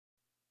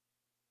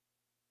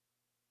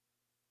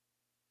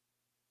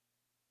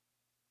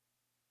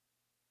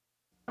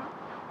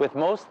With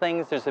most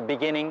things, there's a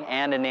beginning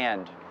and an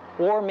end.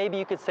 Or maybe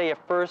you could say a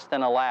first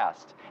and a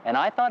last. And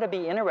I thought it'd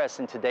be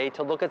interesting today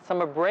to look at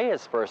some of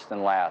Brea's first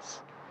and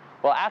last.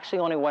 Well, actually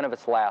only one of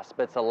its last,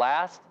 but it's a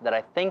last that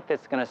I think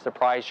that's going to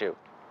surprise you.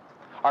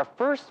 Our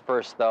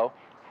first, though,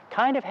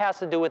 kind of has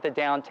to do with the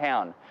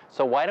downtown.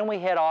 So why don't we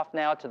head off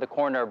now to the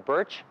corner of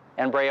Birch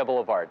and Brea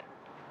Boulevard.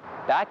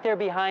 Back there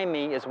behind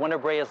me is one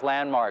of Brea's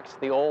landmarks,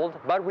 the old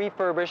but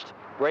refurbished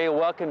Brea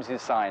Welcomes You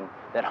sign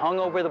that hung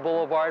over the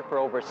boulevard for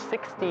over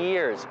 60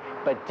 years.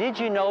 But did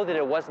you know that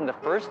it wasn't the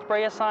first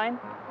Brea sign?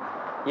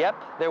 Yep,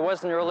 there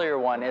was an earlier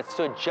one. It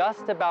stood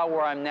just about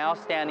where I'm now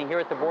standing here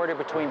at the border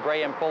between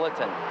Brea and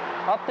Fullerton.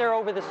 Up there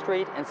over the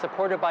street and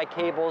supported by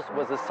cables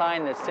was a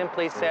sign that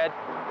simply said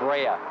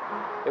Brea.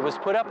 It was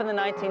put up in the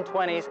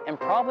 1920s and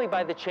probably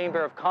by the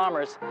Chamber of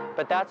Commerce,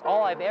 but that's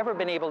all I've ever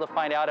been able to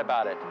find out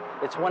about it.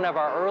 It's one of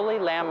our early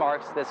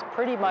landmarks that's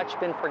pretty much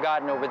been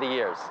forgotten over the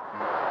years.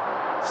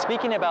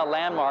 Speaking about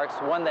landmarks,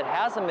 one that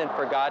hasn't been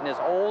forgotten is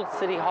Old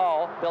City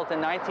Hall, built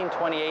in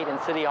 1928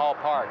 in City Hall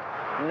Park.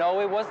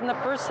 No, it wasn't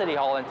the first City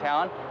Hall in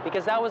town,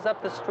 because that was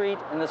up the street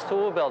in the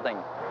Sewell Building.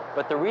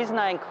 But the reason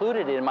I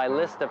included it in my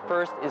list of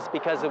first is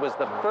because it was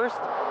the first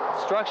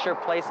structure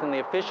placed in the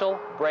official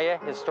Brea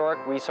Historic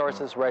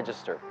Resources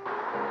Register.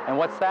 And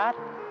what's that?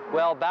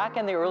 Well, back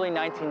in the early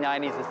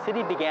 1990s, the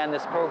city began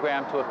this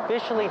program to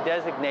officially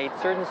designate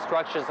certain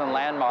structures and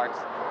landmarks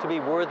to be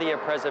worthy of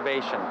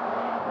preservation.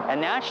 And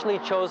naturally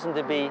chosen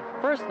to be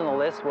first on the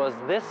list was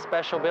this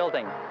special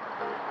building.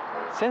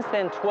 Since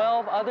then,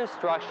 12 other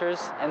structures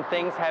and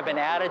things have been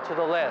added to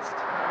the list,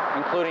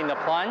 including the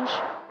Plunge,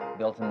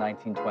 built in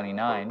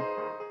 1929,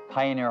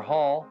 Pioneer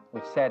Hall,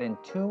 which sat in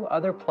 2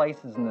 other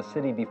places in the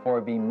city before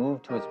being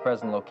moved to its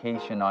present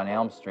location on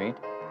Elm Street,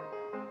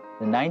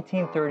 the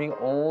 1930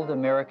 Old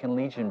American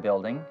Legion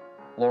building,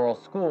 Laurel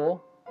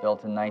School,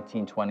 built in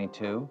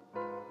 1922,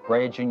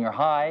 Brea Junior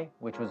High,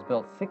 which was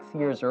built 6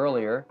 years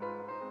earlier,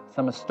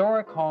 some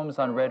historic homes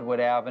on Redwood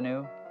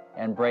Avenue,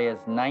 and Brea's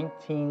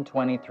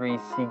 1923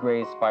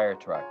 Seagraves fire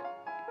truck.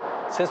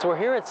 Since we're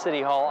here at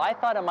City Hall, I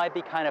thought it might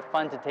be kind of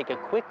fun to take a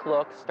quick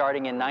look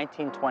starting in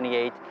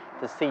 1928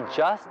 to see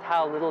just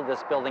how little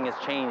this building has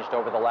changed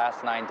over the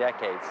last 9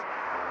 decades.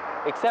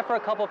 Except for a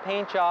couple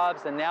paint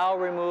jobs and now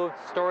removed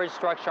storage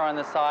structure on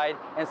the side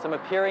and some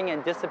appearing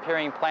and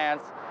disappearing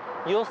plants,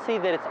 you'll see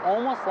that it's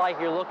almost like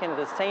you're looking at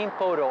the same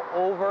photo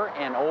over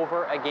and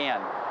over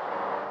again.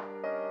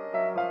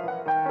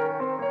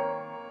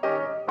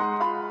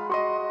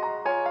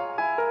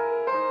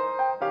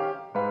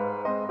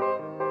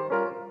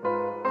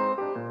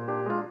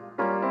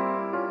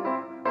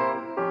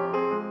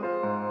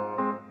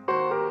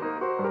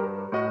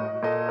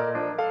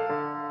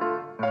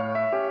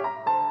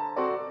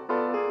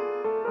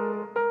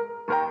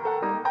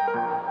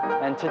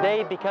 And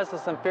today, because of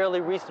some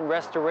fairly recent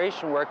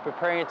restoration work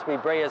preparing it to be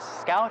Brea's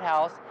Scout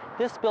House,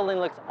 this building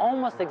looks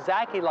almost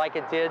exactly like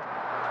it did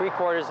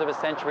 3/4 of a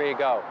century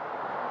ago.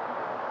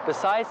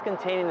 Besides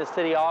containing the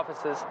city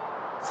offices,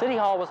 City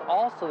Hall was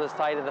also the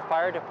site of the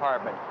fire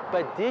department.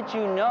 But did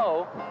you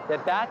know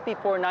that back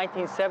before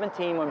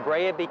 1917, when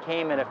Brea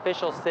became an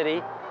official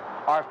city,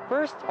 our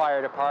first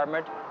fire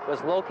department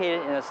was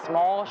located in a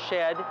small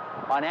shed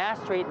on Ash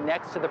Street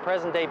next to the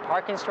present-day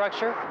parking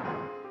structure?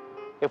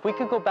 If we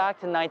could go back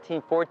to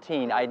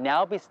 1914, I'd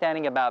now be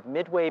standing about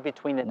midway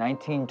between the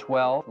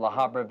 1912 La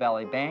Habra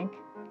Valley Bank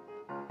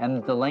and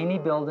the Delaney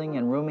Building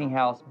and Rooming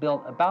House,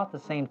 built about the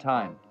same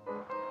time.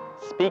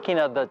 Speaking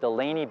of the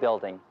Delaney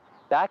Building,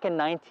 back in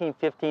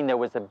 1915 there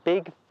was a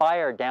big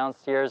fire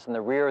downstairs in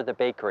the rear of the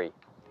bakery.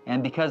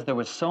 And because there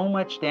was so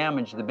much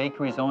damage, the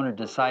bakery's owner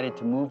decided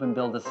to move and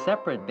build a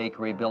separate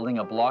bakery building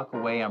a block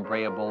away on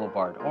Brea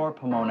Boulevard, or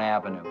Pomona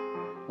Avenue.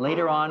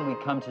 Later on, we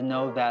come to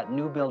know that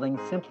new building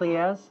simply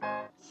as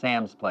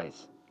Sam's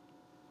Place.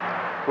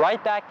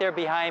 Right back there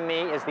behind me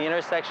is the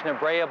intersection of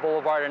Brea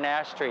Boulevard and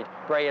Ash Street,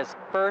 Brea's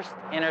first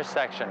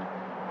intersection.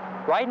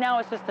 Right now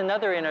it's just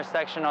another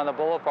intersection on the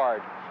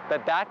boulevard,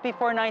 but back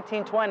before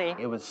 1920,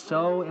 it was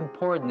so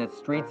important that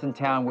streets in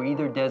town were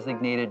either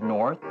designated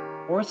north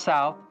or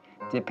south,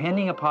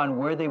 depending upon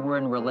where they were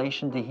in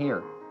relation to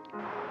here.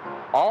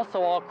 Also,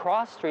 all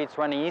cross streets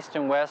running east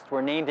and west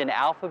were named in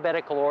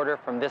alphabetical order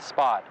from this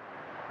spot.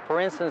 For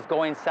instance,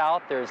 going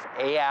south, there's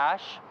A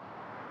Ash,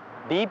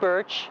 B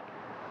Birch,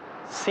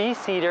 C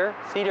Cedar,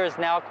 Cedar is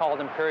now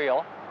called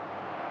Imperial,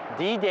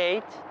 D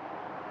Date,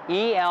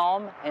 E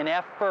Elm, and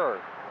F Fir.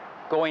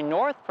 Going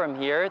north from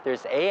here,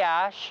 there's A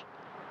Ash,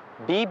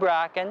 B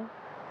Bracken,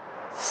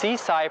 C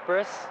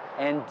Cypress,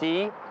 and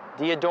D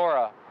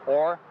Deodora,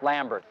 or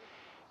Lambert.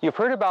 You've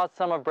heard about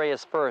some of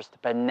Brea's first,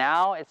 but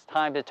now it's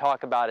time to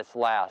talk about its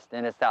last,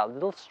 and it's that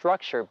little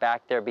structure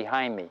back there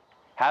behind me.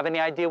 Have any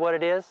idea what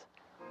it is?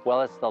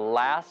 Well, it's the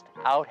last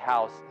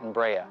outhouse in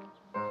Brea.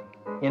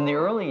 In the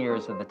early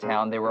years of the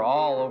town, they were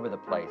all over the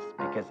place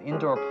because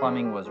indoor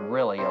plumbing was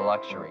really a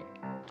luxury.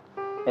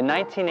 In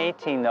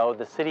 1918, though,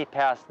 the city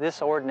passed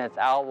this ordinance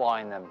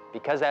outlawing them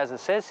because, as it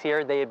says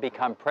here, they had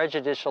become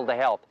prejudicial to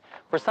health.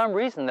 For some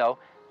reason, though,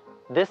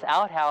 this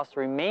outhouse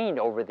remained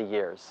over the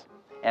years.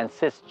 and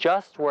sits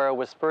just where it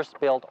was first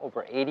built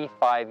over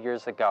 85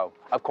 years ago.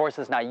 Of course,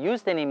 it's not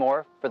used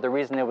anymore for the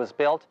reason it was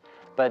built,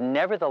 but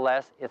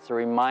nevertheless, it's a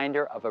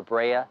reminder of a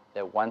Brea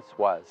that once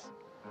was.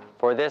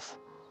 For this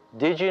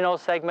Did You Know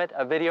segment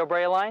of Video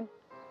Brea Line,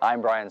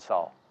 I'm Brian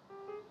Saul.